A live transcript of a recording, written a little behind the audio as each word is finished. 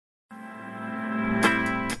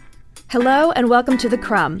Hello and welcome to The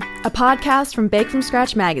Crumb, a podcast from Bake From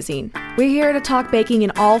Scratch magazine. We're here to talk baking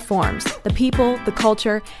in all forms, the people, the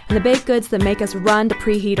culture, and the baked goods that make us run to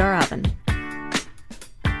preheat our oven.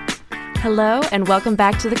 Hello and welcome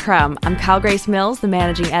back to The Crumb. I'm Kyle Grace Mills, the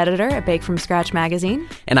managing editor at Bake From Scratch magazine.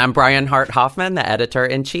 And I'm Brian Hart Hoffman, the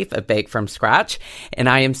editor-in-chief of Bake From Scratch. And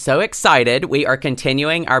I am so excited. We are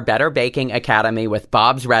continuing our Better Baking Academy with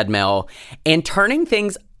Bob's Red Mill and turning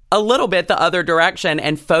things a little bit the other direction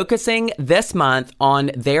and focusing this month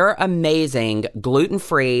on their amazing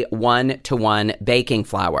gluten-free 1-to-1 baking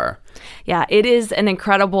flour. Yeah, it is an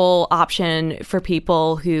incredible option for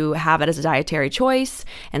people who have it as a dietary choice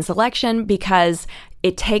and selection because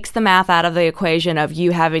it takes the math out of the equation of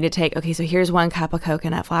you having to take, okay, so here's 1 cup of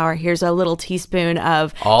coconut flour, here's a little teaspoon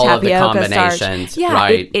of all tapioca of the combinations, starch. Yeah,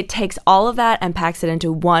 right. It takes all of that and packs it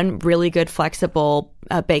into one really good, flexible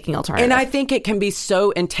baking alternative. And I think it can be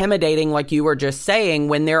so intimidating, like you were just saying,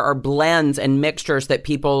 when there are blends and mixtures that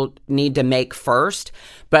people need to make first.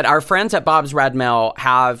 But our friends at Bob's Red Mill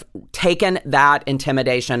have taken that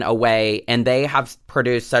intimidation away, and they have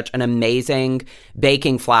produced such an amazing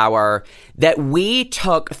baking flour that we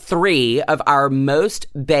took 3 of our most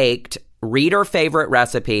baked reader favorite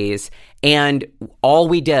recipes, and all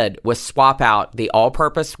we did was swap out the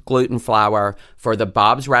all-purpose gluten flour for the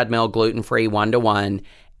Bob's Red Mill gluten-free 1-to-1,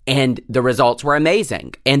 and the results were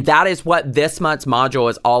amazing. And that is what this month's module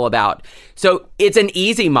is all about. So it's an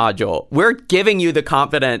easy module. We're giving you the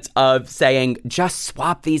confidence of saying, just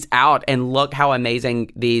swap these out and look how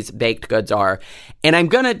amazing these baked goods are. And I'm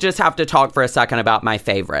going to just have to talk for a second about my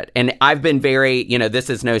favorite. And I've been very, this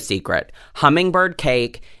is no secret. Hummingbird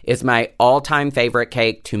cake is my all-time favorite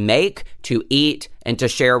cake to make, to eat, and to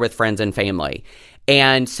share with friends and family.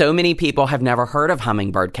 And so many people have never heard of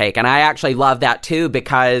hummingbird cake. And I actually love that too,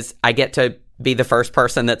 because I get to be the first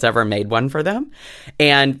person that's ever made one for them.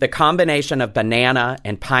 And the combination of banana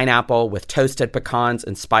and pineapple with toasted pecans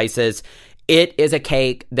and spices, it is a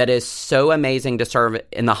cake that is so amazing to serve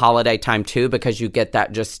in the holiday time too, because you get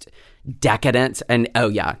that just decadence. And oh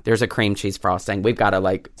yeah, there's a cream cheese frosting. We've got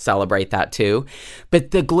to celebrate that too.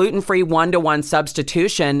 But the gluten-free 1-to-1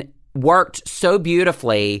 substitution worked so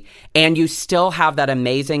beautifully, and you still have that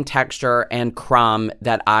amazing texture and crumb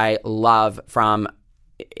that I love from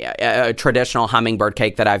a traditional hummingbird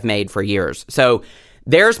cake that I've made for years. So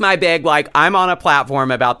there's my big, I'm on a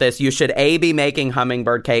platform about this. You should A, be making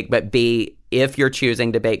hummingbird cake, but B, if you're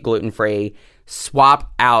choosing to bake gluten-free,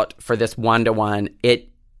 swap out for this 1-to-1.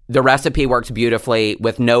 The recipe works beautifully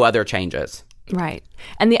with no other changes. Right.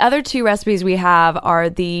 And the other 2 recipes we have are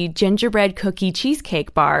the gingerbread cookie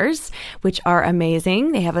cheesecake bars, which are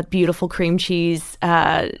amazing. They have a beautiful cream cheese.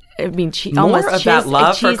 More of that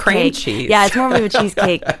love for cream cheese. Yeah, it's more of a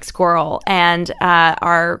cheesecake squirrel. And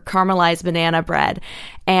our caramelized banana bread.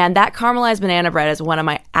 And that caramelized banana bread is one of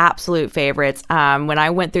my absolute favorites. When I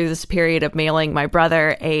went through this period of mailing my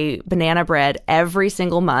brother a banana bread every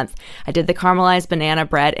single month, I did the caramelized banana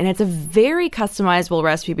bread. And it's a very customizable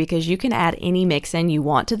recipe because you can add any mix-in you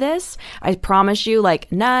want to this. I promise you,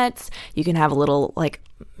 nuts. You can have a little,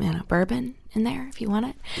 bourbon in there if you want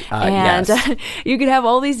it. And yes. You can have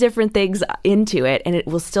all these different things into it and it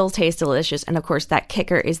will still taste delicious. And of course, that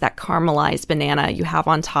kicker is that caramelized banana you have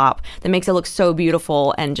on top that makes it look so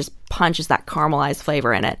beautiful and just punches that caramelized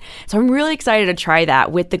flavor in it. So I'm really excited to try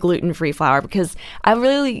that with the gluten-free flour because I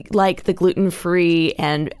really like the gluten-free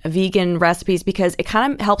and vegan recipes because it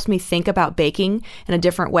kind of helps me think about baking in a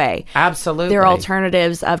different way. Absolutely. There are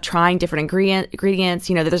alternatives of trying different ingredients.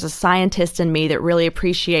 There's a scientist in me that really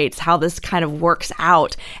appreciates how this kind of works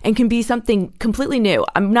out and can be something completely new.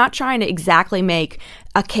 I'm not trying to exactly make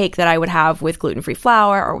a cake that I would have with gluten-free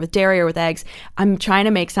flour or with dairy or with eggs. I'm trying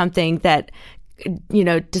to make something that,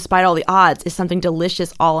 despite all the odds, is something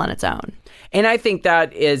delicious all on its own. And I think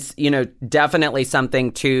that is, definitely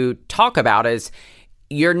something to talk about is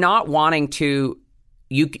you're not wanting to,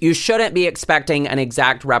 you shouldn't be expecting an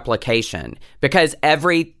exact replication because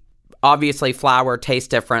obviously flour tastes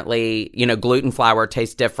differently, gluten flour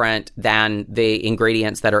tastes different than the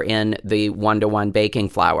ingredients that are in the 1-to-1 baking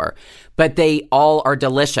flour, but they all are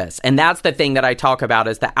delicious. And that's the thing that I talk about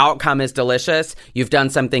is the outcome is delicious. You've done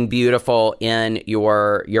something beautiful in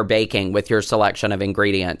your baking with your selection of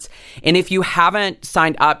ingredients. And if you haven't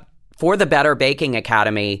signed up for the Better Baking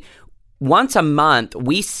Academy, once a month,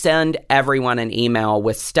 we send everyone an email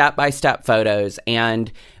with step-by-step photos,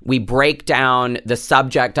 and we break down the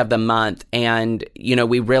subject of the month. And,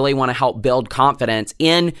 we really want to help build confidence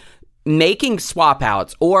in making swap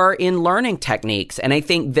outs or in learning techniques. And I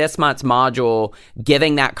think this month's module,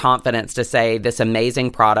 giving that confidence to say this amazing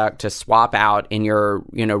product to swap out in your,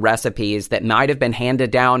 recipes that might have been handed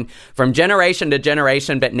down from generation to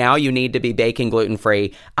generation, but now you need to be baking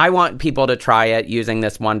gluten-free. I want people to try it using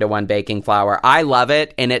this 1-to-1 baking flour. I love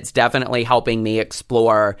it, and it's definitely helping me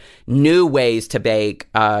explore new ways to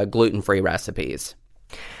bake gluten-free recipes.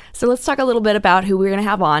 So let's talk a little bit about who we're going to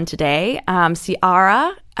have on today.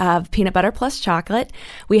 Ciara of Peanut Butter Plus Chocolate.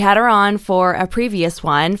 We had her on for a previous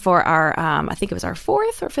one for our, I think it was our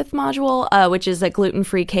 4th or 5th module, which is a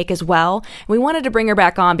gluten-free cake as well. And we wanted to bring her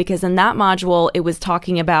back on because in that module, it was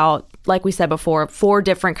talking about, like we said before, 4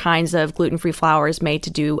 different kinds of gluten-free flours made to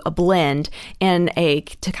do a blend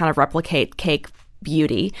to kind of replicate cake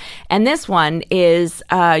beauty. And this one is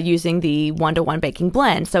using the 1-to-1 baking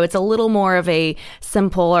blend. So it's a little more of a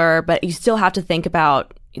simpler, but you still have to think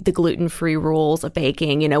about the gluten-free rules of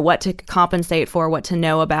baking, what to compensate for, what to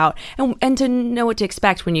know about, and to know what to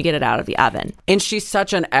expect when you get it out of the oven. And she's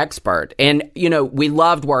such an expert. And, we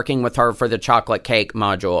loved working with her for the chocolate cake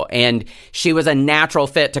module. And she was a natural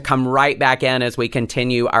fit to come right back in as we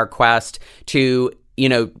continue our quest to,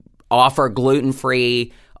 offer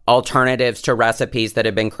gluten-free alternatives to recipes that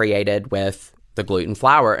have been created with the gluten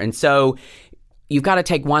flour. And so you've got to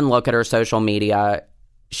take one look at her social media.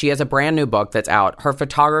 She has a brand new book that's out. Her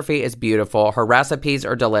photography is beautiful. Her recipes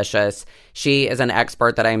are delicious. She is an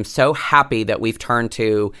expert that I am so happy that we've turned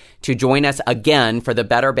to join us again for the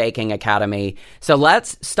Better Baking Academy. So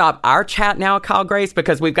let's stop our chat now, Kyle Grace,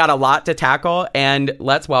 because we've got a lot to tackle, and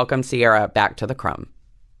let's welcome Ciara back to the Crumb.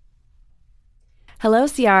 Hello,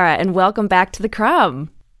 Ciara, and welcome back to the Crumb.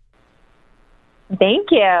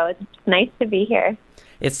 Thank you. It's nice to be here.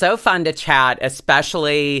 It's so fun to chat,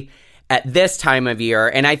 especially at this time of year.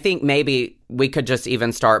 And I think maybe we could just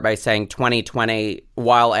even start by saying 2020,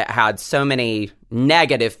 while it had so many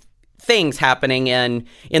negative things happening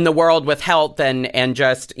in the world with health and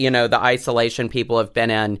just, the isolation people have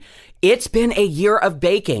been in, it's been a year of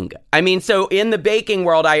baking. I mean, so in the baking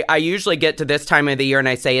world, I usually get to this time of the year and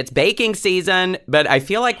I say it's baking season, but I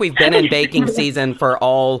feel like we've been in baking season for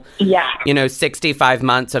all, 65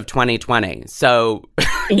 months of 2020. So,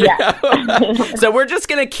 so we're just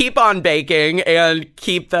going to keep on baking and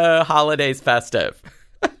keep the holidays festive.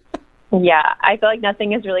 Yeah, I feel like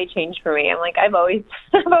nothing has really changed for me. I'm like, I've always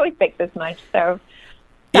baked this much, so.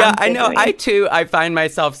 Yeah, I know. I find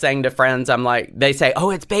myself saying to friends, I'm like, they say, oh,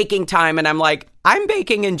 it's baking time. And I'm like, I'm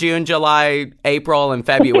baking in June, July, April, and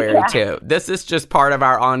February too. This is just part of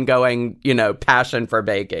our ongoing, passion for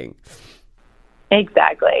baking.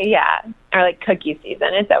 Exactly. Yeah. Or like cookie season.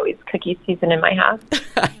 It's always cookie season in my house.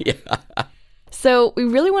 Yeah. So we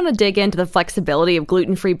really want to dig into the flexibility of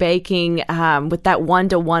gluten-free baking with that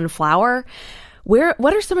 1-to-1 flour.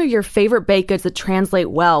 What are some of your favorite baked goods that translate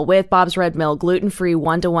well with Bob's Red Mill gluten-free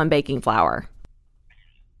 1-to-1 baking flour?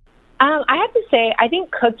 I have to say, I think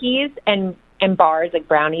cookies and bars like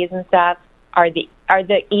brownies and stuff are the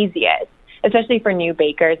easiest, especially for new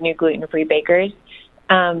gluten-free bakers,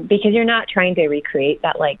 because you're not trying to recreate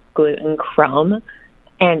that like gluten crumb,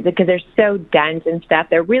 and because they're so dense and stuff,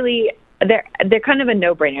 they're kind of a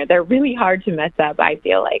no-brainer. They're really hard to mess up, I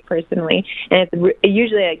feel like, personally, and it's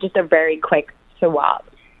usually like just a very quick swap.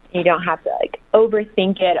 You don't have to like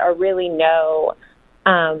overthink it or really know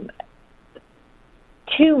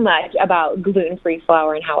too much about gluten-free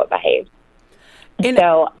flour and how it behaves. And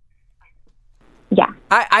so, yeah.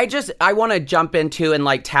 I want to jump into and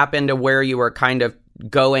like tap into where you were kind of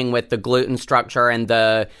going with the gluten structure and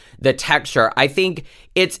the texture. I think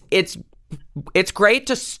it's great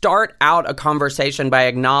to start out a conversation by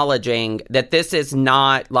acknowledging that this is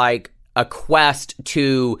not like a quest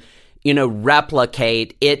to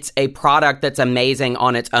replicate. It's a product that's amazing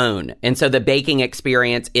on its own. And so the baking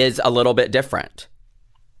experience is a little bit different.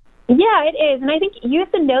 Yeah, it is. And I think you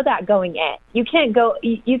have to know that going in. You can't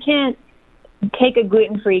take a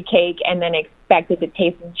gluten-free cake and then expect it to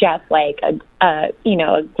taste just like a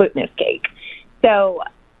glutinous cake. So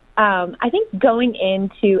I think going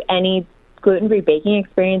into any gluten-free baking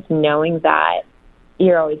experience, knowing that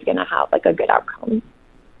you're always going to have like a good outcome.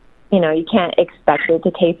 You can't expect it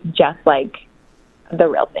to taste just like the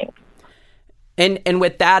real thing. And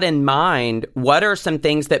with that in mind, what are some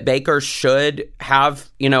things that bakers should have,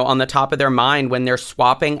 on the top of their mind when they're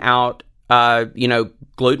swapping out,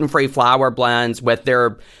 gluten-free flour blends with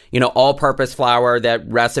their, all-purpose flour that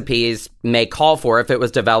recipes may call for if it was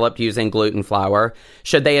developed using gluten flour?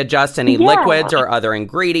 Should they adjust any liquids or other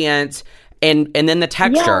ingredients? And then the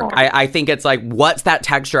texture, I think it's like, what's that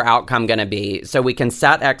texture outcome going to be? So we can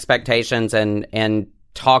set expectations and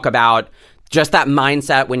talk about just that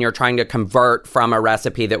mindset when you're trying to convert from a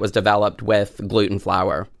recipe that was developed with gluten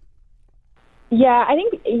flour? Yeah, I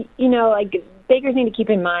think, like bakers need to keep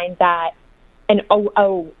in mind that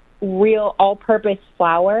a real all-purpose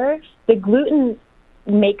flour, the gluten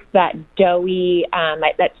makes that doughy,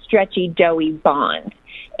 that stretchy, doughy bond.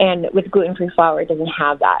 And with gluten-free flour, it doesn't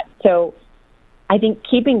have that. So I think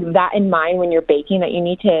keeping that in mind when you're baking, that you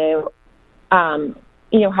need to,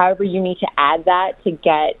 however you need to add that to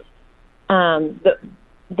get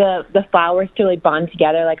the flours to really bond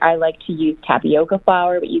together. Like I like to use tapioca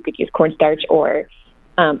flour, but you could use cornstarch or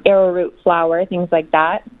arrowroot flour, things like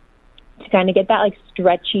that, to kind of get that like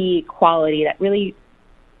stretchy quality that really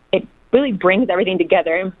brings everything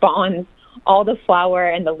together and bonds all the flour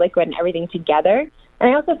and the liquid and everything together. And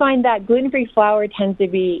I also find that gluten-free flour tends to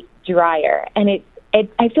be drier, and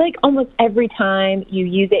I feel like almost every time you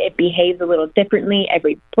use it, it behaves a little differently.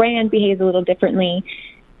 Every brand behaves a little differently.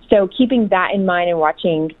 So keeping that in mind and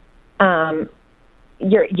watching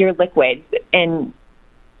your liquids and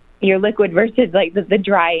your liquid versus like the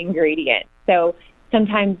dry ingredient. So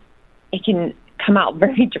sometimes it can come out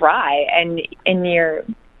very dry, and you're,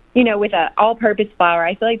 with a all-purpose flour,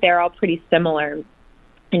 I feel like they're all pretty similar.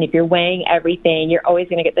 And if you're weighing everything, you're always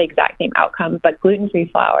going to get the exact same outcome. But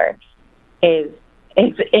gluten-free flour is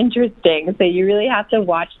interesting. So you really have to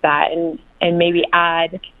watch that and maybe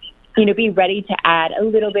add, be ready to add a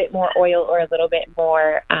little bit more oil or a little bit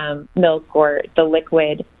more milk or the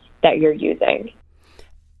liquid that you're using.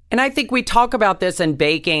 And I think we talk about this in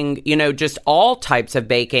baking, just all types of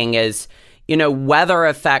baking is, weather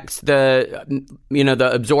affects the,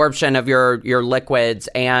 the absorption of your liquids,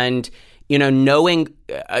 and, knowing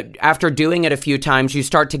after doing it a few times, you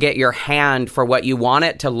start to get your hand for what you want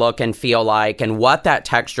it to look and feel like and what that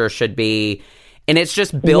texture should be. And it's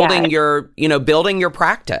just building building your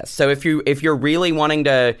practice. So if you're really wanting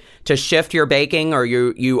to shift your baking, or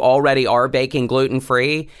you already are baking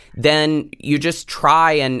gluten-free, then you just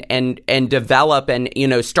try and develop and,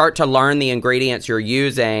 start to learn the ingredients you're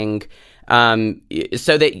using,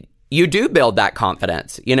 so that you do build that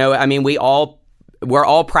confidence. We're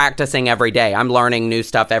all practicing every day. I'm learning new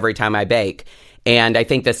stuff every time I bake. And I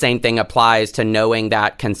think the same thing applies to knowing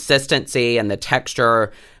that consistency and the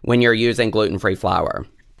texture when you're using gluten-free flour.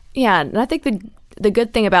 Yeah, and I think the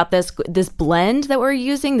good thing about this blend that we're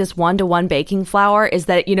using, this 1-to-1 baking flour, is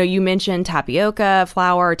that, you mentioned tapioca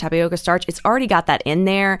flour or tapioca starch. It's already got that in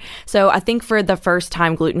there. So I think for the first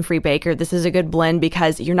time gluten-free baker, this is a good blend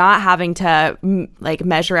because you're not having to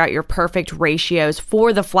measure out your perfect ratios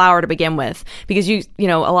for the flour to begin with. Because a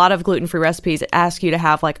lot of gluten-free recipes ask you to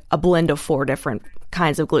have like a blend of 4 different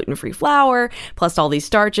kinds of gluten-free flour plus all these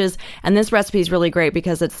starches, and this recipe is really great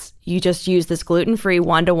because you just use this gluten-free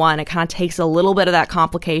 1-to-1. It kind of takes a little bit of that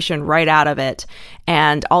complication right out of it,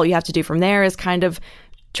 and all you have to do from there is kind of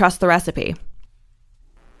trust the recipe.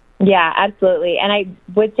 Yeah, absolutely. And I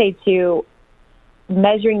would say too,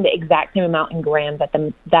 measuring the exact same amount in grams that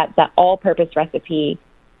the all-purpose recipe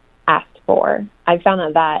asked for. I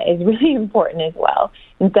found that is really important as well.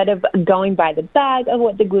 Instead of going by the bag of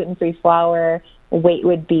what the gluten-free flour weight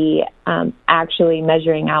would be, actually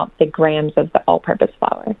measuring out the grams of the all-purpose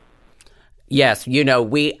flour. Yes,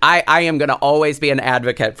 I am going to always be an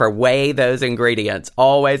advocate for weigh those ingredients.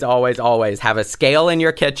 Always, always, always have a scale in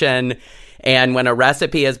your kitchen. And when a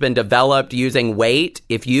recipe has been developed using weight,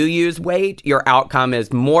 if you use weight, your outcome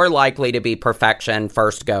is more likely to be perfection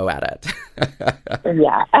first go at it.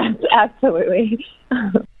 Yeah, absolutely.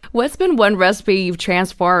 What's been one recipe you've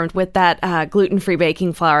transformed with that gluten-free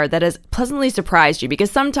baking flour that has pleasantly surprised you?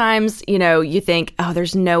 Because sometimes, you think, oh,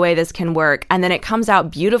 there's no way this can work. And then it comes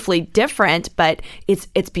out beautifully different, but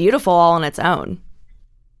it's beautiful all on its own.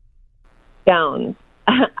 Scones.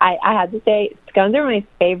 I have to say, scones are my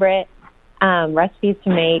favorite recipes to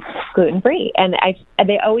make gluten-free. And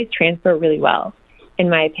they always transfer really well, in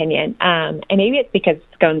my opinion. And maybe it's because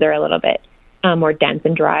scones are a little bit more dense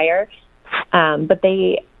and drier. But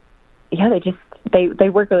they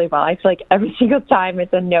work really well. I feel like every single time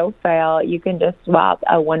it's a no fail. You can just swap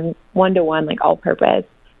a 1-to-1 like all-purpose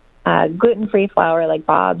gluten-free flour like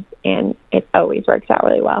Bob's, and it always works out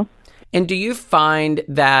really well. And do you find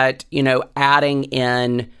that, adding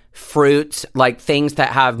in fruits, like things that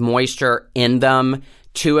have moisture in them,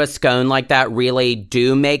 to a scone like that really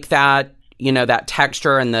do make that, that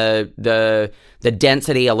texture and the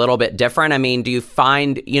density a little bit different? I mean, do you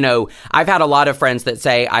find, I've had a lot of friends that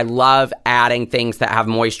say, I love adding things that have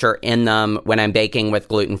moisture in them when I'm baking with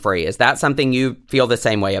gluten-free. Is that something you feel the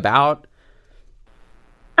same way about?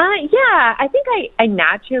 Yeah, I think I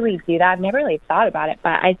naturally do that. I've never really thought about it,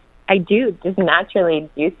 but I do just naturally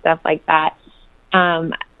do stuff like that.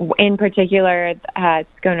 in particular,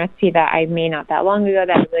 scone recipe that I made not that long ago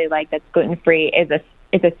that I really like that's gluten-free is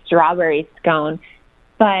a strawberry scone.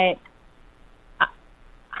 But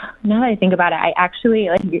now that I think about it, I actually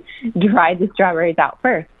dried the strawberries out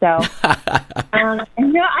first. So, no,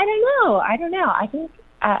 I don't know. I think,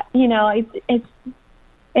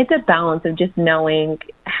 it's a balance of just knowing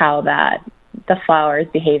how the flour is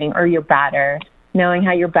behaving, or your batter, knowing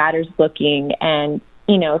how your batter's looking, and,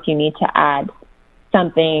 if you need to add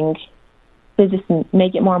something to just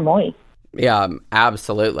make it more moist. Yeah,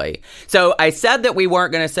 absolutely. So I said that we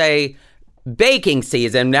weren't going to say baking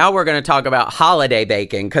season. Now we're going to talk about holiday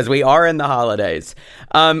baking, because we are in the holidays.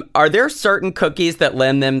 Are there certain cookies that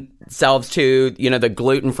lend themselves to, the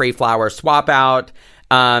gluten-free flour swap out,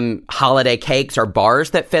 holiday cakes or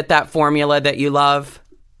bars that fit that formula that you love?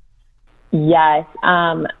 Yes.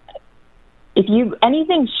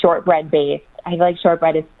 Anything shortbread based, I feel like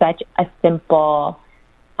shortbread is such a simple,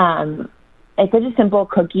 it's such a simple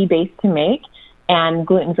cookie base to make. And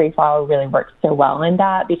gluten-free flour really works so well in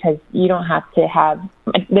that, because you don't have to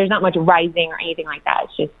there's not much rising or anything like that.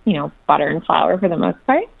 It's just, butter and flour for the most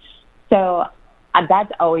part. So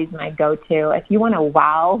that's always my go-to. If you want to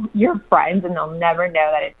wow your friends and they'll never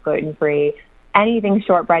know that it's gluten-free, anything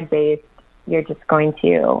shortbread based, you're just going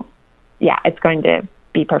to, it's going to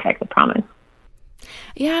be perfect, I promise.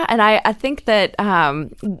 Yeah, and I think that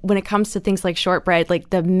when it comes to things like shortbread,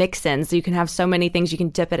 like the mix-ins, you can have so many things. You can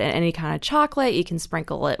dip it in any kind of chocolate. You can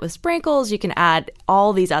sprinkle it with sprinkles. You can add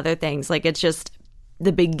all these other things. Like, it's just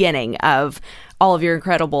the beginning of all of your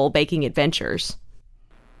incredible baking adventures.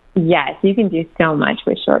 Yes, you can do so much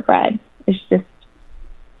with shortbread. It's just,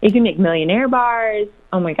 you can make millionaire bars.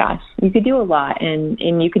 Oh my gosh, you could do a lot, and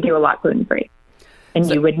you could do a lot gluten-free, and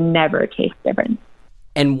you would never taste difference.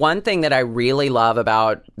 And one thing that I really love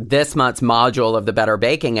about this month's module of the Better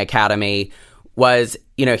Baking Academy was,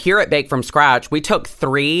 here at Bake From Scratch, we took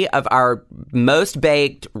 3 of our most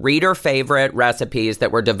baked, reader favorite recipes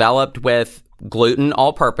that were developed with gluten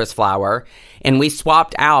all-purpose flour, and we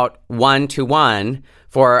swapped out 1-to-1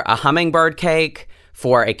 for a hummingbird cake,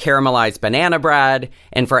 for a caramelized banana bread,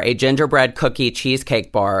 and for a gingerbread cookie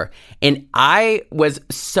cheesecake bar. And I was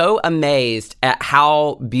so amazed at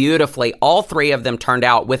how beautifully all 3 of them turned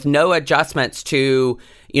out, with no adjustments to,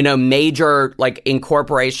 major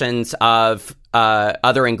incorporations of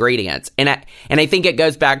other ingredients. And I think it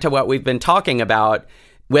goes back to what we've been talking about.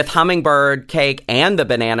 With hummingbird cake and the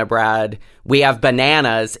banana bread, we have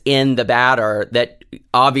bananas in the batter that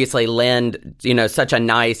obviously lend, such a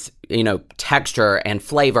nice, texture and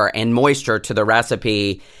flavor and moisture to the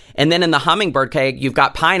recipe. And then in the hummingbird cake, you've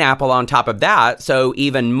got pineapple on top of that, so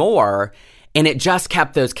even more. And it just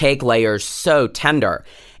kept those cake layers so tender.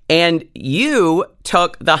 And you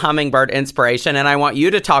took the hummingbird inspiration, and I want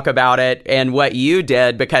you to talk about it and what you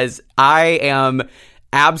did, because I am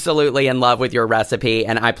absolutely in love with your recipe,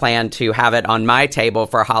 and I plan to have it on my table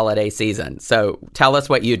for holiday season. So tell us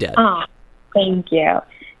what you did. Oh, thank you.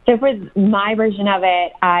 So for my version of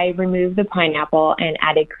it, I removed the pineapple and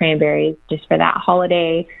added cranberries just for that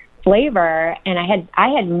holiday flavor. And I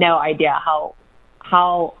had no idea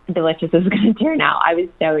how delicious this was going to turn out. I was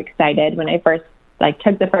so excited when I first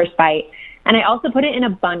took the first bite. And I also put it in a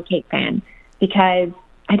bundt cake pan, because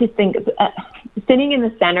I just think sitting in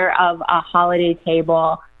the center of a holiday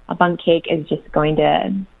table, a bundt cake is just going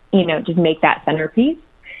to, just make that centerpiece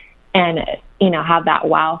and, have that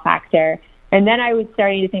wow factor. And then I was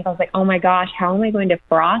starting to think, I was like, oh my gosh, how am I going to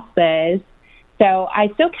frost this? So I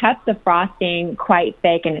still kept the frosting quite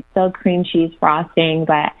thick, and it's still cream cheese frosting,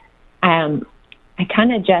 but I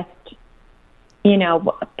kind of just,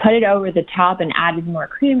 put it over the top and added more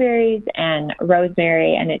cranberries and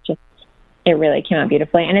rosemary, and it really came out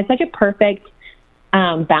beautifully. And it's such a perfect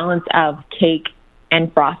balance of cake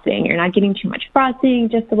and frosting. You're not getting too much frosting,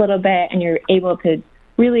 just a little bit, and you're able to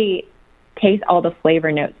really taste all the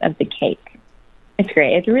flavor notes of the cake. It's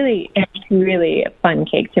great. It's really a fun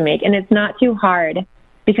cake to make, and it's not too hard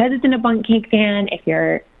because it's in a bundt cake pan. If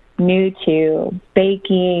you're new to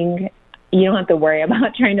baking, you don't have to worry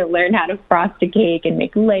about trying to learn how to frost a cake and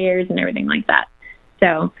make layers and everything like that.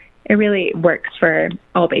 So it really works for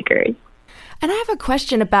all bakers. And I have a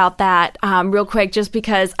question about that real quick, just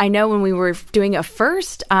because I know when we were doing a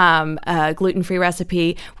first gluten-free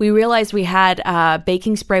recipe, we realized we had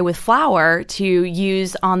baking spray with flour to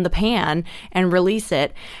use on the pan and release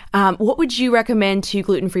it. What would you recommend to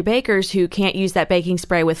gluten-free bakers who can't use that baking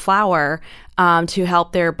spray with flour to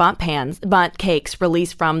help their bundt cakes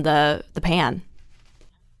release from the pan?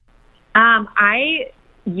 I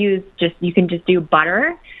use you can just do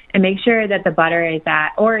butter, and make sure that the butter is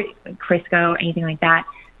or Crisco, anything like that,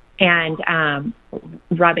 and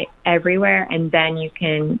rub it everywhere. And then you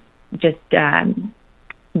can just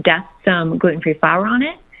dust some gluten-free flour on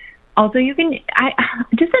it. Also, you can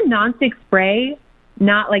just a nonstick spray,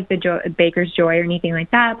 not like the Baker's Joy or anything like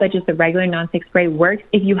that, but just a regular nonstick spray works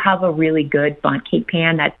if you have a really good bundt cake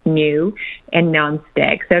pan that's new and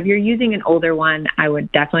nonstick. So if you're using an older one, I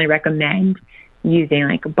would definitely recommend using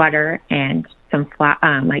like butter and some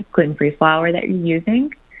like gluten-free flour that you're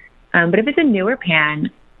using. But if it's a newer pan,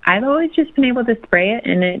 I've always just been able to spray it,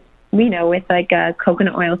 and it, with like a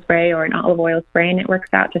coconut oil spray or an olive oil spray, and it works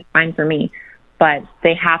out just fine for me. But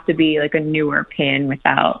they have to be like a newer pan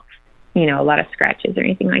without, a lot of scratches or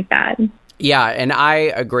anything like that. Yeah, and I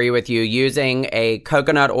agree with you. Using a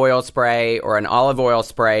coconut oil spray or an olive oil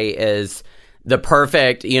spray is the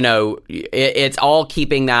perfect, it's all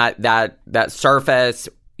keeping that surface,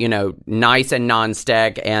 nice and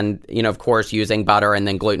nonstick, and, of course, using butter and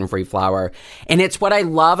then gluten-free flour. And it's what I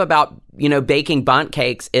love about, baking bundt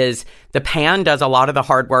cakes is the pan does a lot of the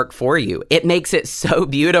hard work for you. It makes it so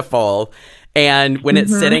beautiful. And when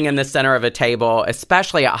it's sitting in the center of a table,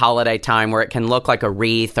 especially at holiday time where it can look like a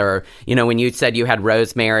wreath, or, when you said you had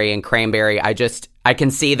rosemary and cranberry, I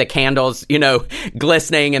can see the candles,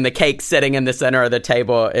 glistening and the cake sitting in the center of the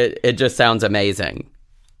table. It just sounds amazing.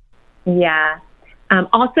 Yeah.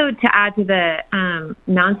 Also, to add to the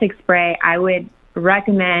nonstick spray, I would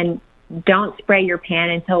recommend don't spray your pan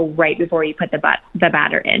until right before you put the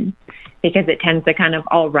batter in, because it tends to kind of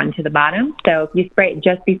all run to the bottom. So if you spray it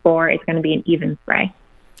just before, it's going to be an even spray.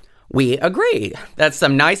 We agree. That's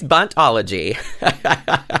some nice buntology.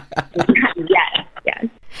 Yes.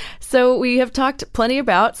 So we have talked plenty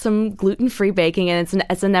about some gluten-free baking, and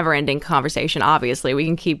it's a never-ending conversation, obviously. We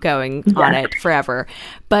can keep going on it forever.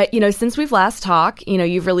 But, since we've last talked,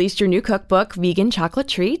 you've released your new cookbook, Vegan Chocolate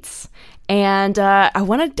Treats. And I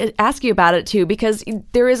wanted to ask you about it, too, because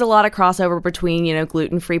there is a lot of crossover between,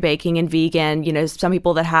 gluten-free baking and vegan. Some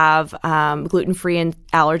people that have gluten-free and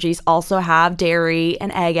allergies also have dairy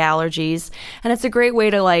and egg allergies. And it's a great way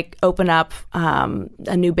to, open up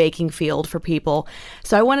a new baking field for people.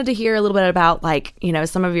 So I wanted to hear a little bit about,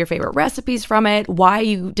 some of your favorite recipes from it, why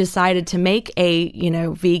you decided to make a,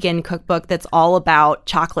 vegan cookbook that's all about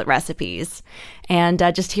chocolate recipes, and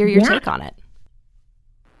just hear your take on it.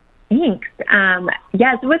 Thanks.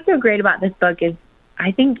 So what's so great about this book is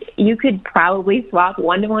I think you could probably swap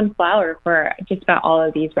 1-to-1 flour for just about all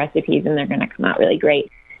of these recipes, and they're going to come out really great.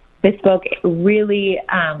 This book really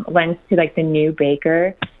lends to the new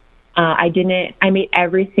baker. I made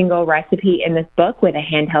every single recipe in this book with a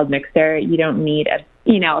handheld mixer. You don't need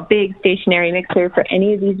a big stationary mixer for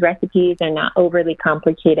any of these recipes. They're not overly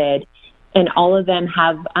complicated, and all of them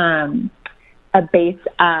have a base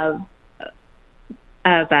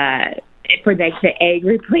for the egg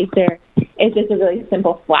replacer. It's just a really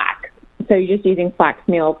simple flax. So you're just using flax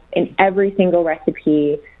meal in every single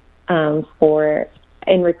recipe in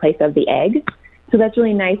replace of the egg. So that's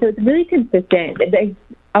really nice. So it's really consistent.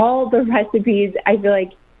 All the recipes, I feel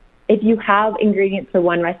like if you have ingredients for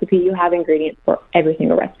one recipe, you have ingredients for every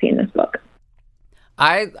single recipe in this book.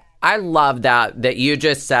 I love that you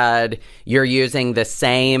just said you're using the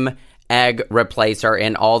same egg replacer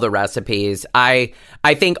in all the recipes. I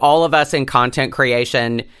think all of us in content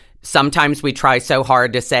creation, sometimes we try so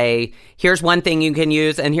hard to say, here's one thing you can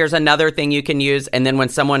use and here's another thing you can use. And then when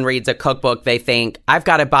someone reads a cookbook, they think, I've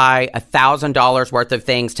got to buy $1,000 worth of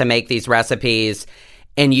things to make these recipes.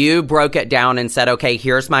 And you broke it down and said, okay,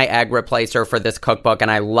 here's my egg replacer for this cookbook.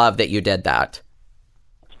 And I love that you did that.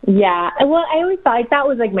 Yeah. Well, I always thought that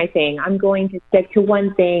was my thing. I'm going to stick to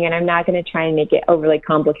one thing, and I'm not going to try and make it overly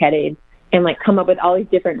complicated and come up with all these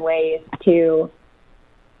different ways to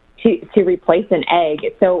replace an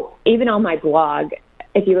egg. So even on my blog,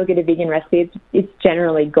 if you look at a vegan recipe, it's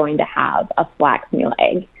generally going to have a flax meal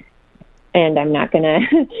egg. And I'm not gonna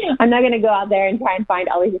go out there and try and find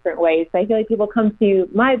all these different ways. So I feel like people come to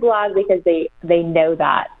my blog because they know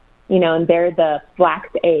that, and they're the flax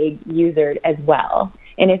egg user as well.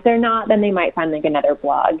 And if they're not, then they might find another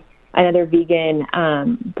blog, another vegan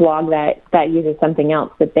blog that uses something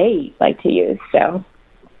else that they like to use. So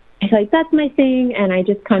I feel like that's my thing, and I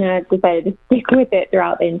just kind of decided to stick with it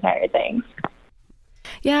throughout the entire thing.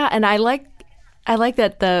 Yeah, and I like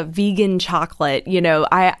that the vegan chocolate,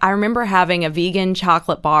 I remember having a vegan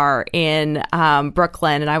chocolate bar in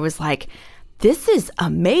Brooklyn, and I was like, this is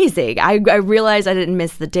amazing. I realized I didn't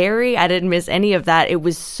miss the dairy. I didn't miss any of that. It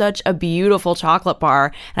was such a beautiful chocolate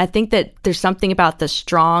bar. And I think that there's something about the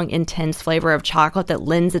strong, intense flavor of chocolate that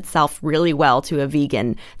lends itself really well to a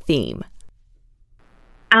vegan theme.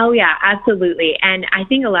 Oh, yeah, absolutely. And I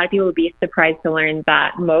think a lot of people would be surprised to learn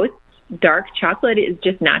that most dark chocolate is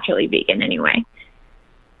just naturally vegan anyway.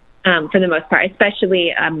 For the most part,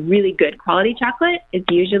 especially really good quality chocolate is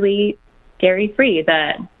usually dairy free.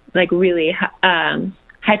 The really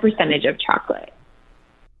high percentage of chocolate.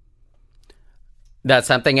 That's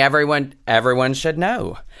something everyone should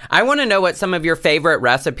know. I want to know what some of your favorite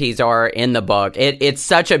recipes are in the book. It's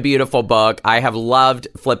such a beautiful book. I have loved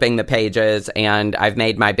flipping the pages, and I've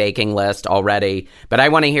made my baking list already. But I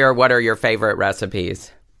want to hear, what are your favorite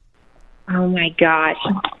recipes? Oh my gosh,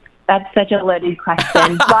 that's such a loaded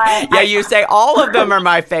question. But yeah, you say all of them are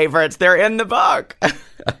my favorites. They're in the book.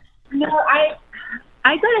 No, I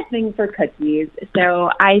got a thing for cookies,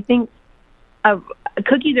 so I think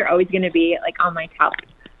cookies are always going to be like on my top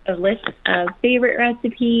list of favorite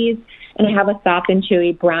recipes. And I have a soft and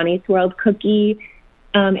chewy brownie swirled cookie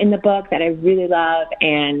in the book that I really love,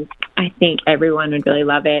 and I think everyone would really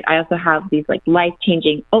love it. I also have these like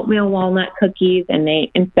life-changing oatmeal walnut cookies, and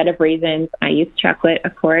they, instead of raisins, I use chocolate,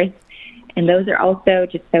 of course, and those are also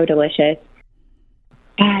just so delicious.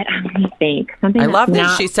 But I'm going to think something. I love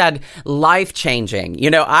that she said life-changing. You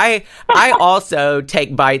know, I also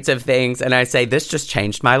take bites of things and I say, this just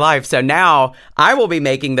changed my life. So now I will be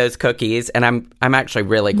making those cookies, and I'm actually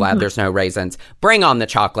really glad there's no raisins. Bring on the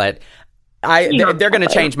chocolate. They're going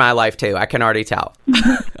to change my life too. I can already tell.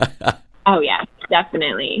 Oh yeah,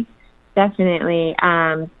 definitely. But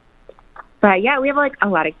yeah, we have like a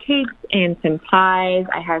lot of cakes and some pies.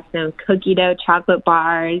 I have some cookie dough chocolate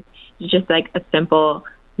bars. It's just like a simple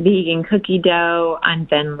vegan cookie dough and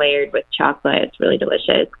then layered with chocolate. It's really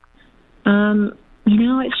delicious.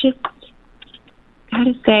 It's just,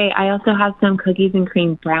 gotta say, I also have some cookies and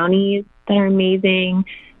cream brownies that are amazing.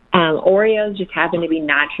 Oreos just happen to be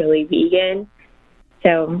naturally vegan.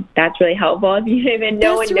 So that's really helpful if you even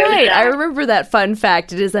know. That's right. I remember that fun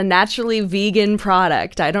fact. It is a naturally vegan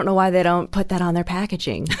product. I don't know why they don't put that on their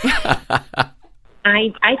packaging.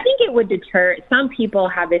 I think it would deter. Some people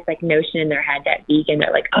have this like notion in their head that vegan,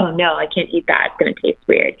 they're like, oh no, I can't eat that. It's going to taste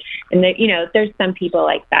weird. And there's some people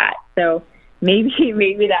like that. So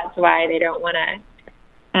maybe that's why they don't want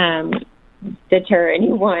to deter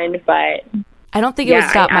anyone. But I don't think it would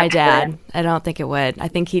stop my dad. I don't think it would. I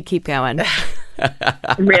think he'd keep going.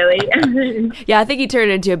 Really? Yeah, I think he'd turn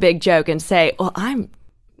it into a big joke and say, well,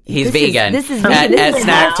 He's vegan. This is at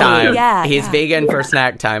snack time. Yeah, he's vegan for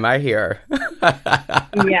snack time, I hear.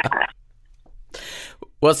 Yeah.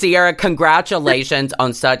 Well, Ciara, congratulations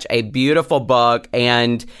on such a beautiful book.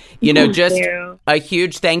 And, just a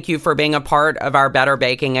huge thank you for being a part of our Better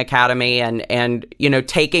Baking Academy and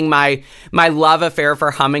taking my love affair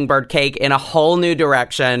for hummingbird cake in a whole new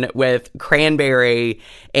direction with cranberry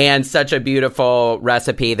and such a beautiful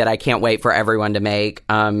recipe that I can't wait for everyone to make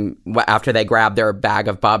after they grab their bag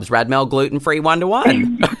of Bob's Red Mill gluten-free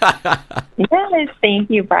 1-to-1. Yes,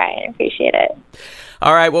 thank you, Brian. Appreciate it.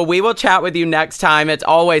 All right. Well, we will chat with you next time. It's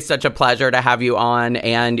always such a pleasure to have you on,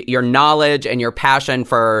 and your knowledge and your passion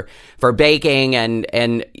for baking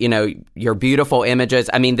and your beautiful images.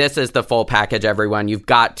 I mean, this is the full package, everyone. You've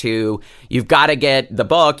got to get the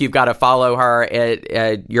book. You've got to follow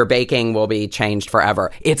her. Your baking will be changed forever.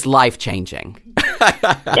 It's life-changing.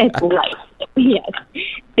 It's life. Yes.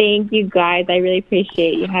 Thank you, guys. I really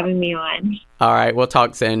appreciate you having me on. All right. We'll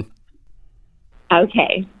talk soon.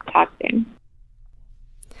 Okay. Talk soon.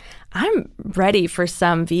 I'm ready for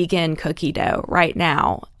some vegan cookie dough right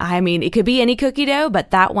now. I mean, it could be any cookie dough,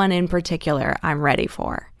 but that one in particular, I'm ready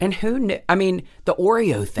for. And who knew? I mean, the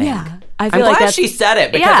Oreo thing. Yeah. I'm glad she said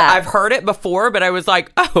it because I've heard it before, but I was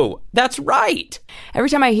like, oh, that's right. Every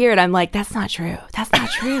time I hear it, I'm like, that's not true. That's not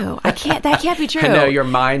true. That can't be true. I know your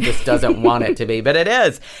mind just doesn't want it to be, but it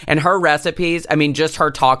is. And her recipes, I mean, just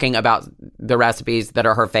her talking about the recipes that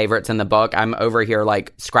are her favorites in the book, I'm over here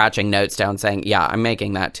like scratching notes down saying, yeah, I'm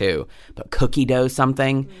making that too. But cookie dough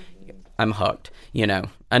something, I'm hooked.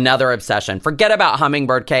 Another obsession. Forget about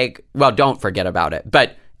hummingbird cake. Well, don't forget about it,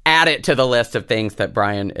 but add it to the list of things that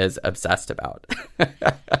Brian is obsessed about.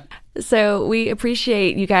 So we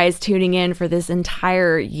appreciate you guys tuning in for this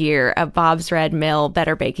entire year of Bob's Red Mill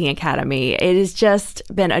Better Baking Academy. It has just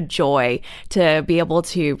been a joy to be able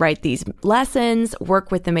to write these lessons, work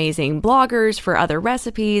with amazing bloggers for other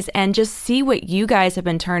recipes, and just see what you guys have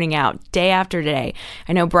been turning out day after day.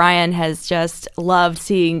 I know Brian has just loved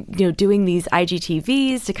seeing, doing these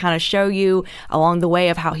IGTVs to kind of show you along the way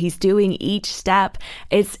of how he's doing each step.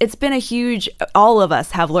 It's been a huge, all of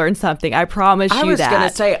us have learned something. I promise you that. I was going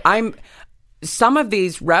to say, some of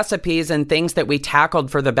these recipes and things that we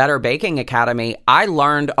tackled for the Better Baking Academy, I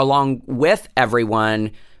learned along with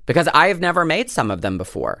everyone because I have never made some of them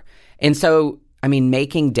before. And so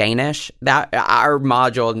making Danish, that our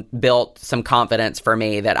module built some confidence for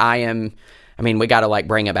me that we got to like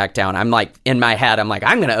bring it back down. I'm like, in my head, I'm like,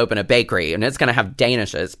 I'm going to open a bakery and it's going to have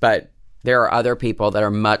Danishes, but there are other people that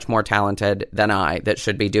are much more talented than I that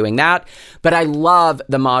should be doing that. But I love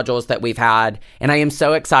the modules that we've had. And I am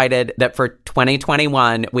so excited that for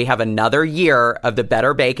 2021, we have another year of the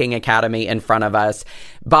Better Baking Academy in front of us.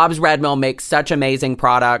 Bob's Red Mill makes such amazing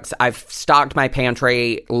products. I've stocked my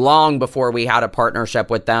pantry long before we had a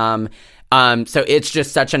partnership with them. So it's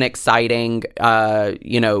just such an exciting,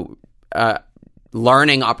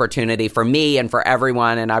 learning opportunity for me and for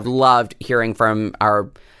everyone. And I've loved hearing from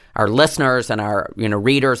our listeners and our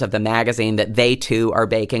readers of the magazine that they too are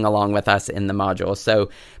baking along with us in the module. So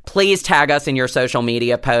please tag us in your social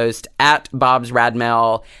media post at Bob's Red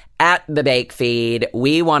Mill, at the Bake Feed.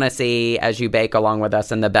 We want to see as you bake along with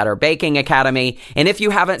us in the Better Baking Academy. And if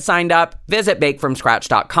you haven't signed up, visit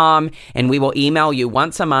bakefromscratch.com and we will email you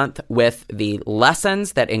once a month with the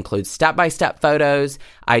lessons that include step-by-step photos.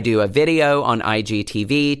 I do a video on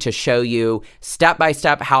IGTV to show you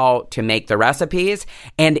step-by-step how to make the recipes.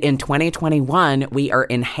 And in 2021, we are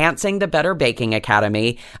enhancing the Better Baking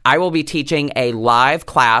Academy. I will be teaching a live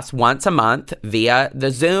class once a month via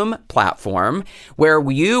the Zoom platform where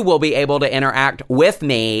you will be able to interact with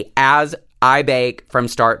me as I bake from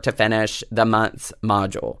start to finish the month's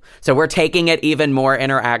module. So we're taking it even more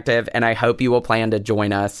interactive, and I hope you will plan to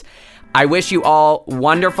join us. I wish you all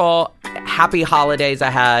wonderful, happy holidays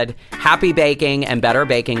ahead, happy baking, and better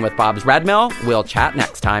baking with Bob's Red Mill. We'll chat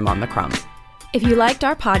next time on The Crumb. If you liked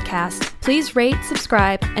our podcast, please rate,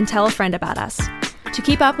 subscribe, and tell a friend about us. To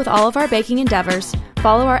keep up with all of our baking endeavors,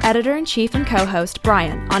 follow our editor-in-chief and co-host,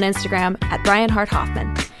 Brian, on Instagram at Brian Hart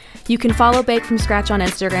Hoffman. You can follow Bake From Scratch on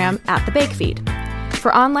Instagram at The Bake Feed.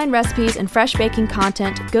 For online recipes and fresh baking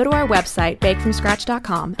content, go to our website,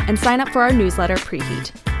 bakefromscratch.com, and sign up for our newsletter,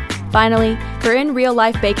 Preheat. Finally, for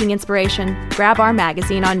in-real-life baking inspiration, grab our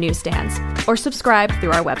magazine on newsstands or subscribe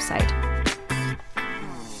through our website.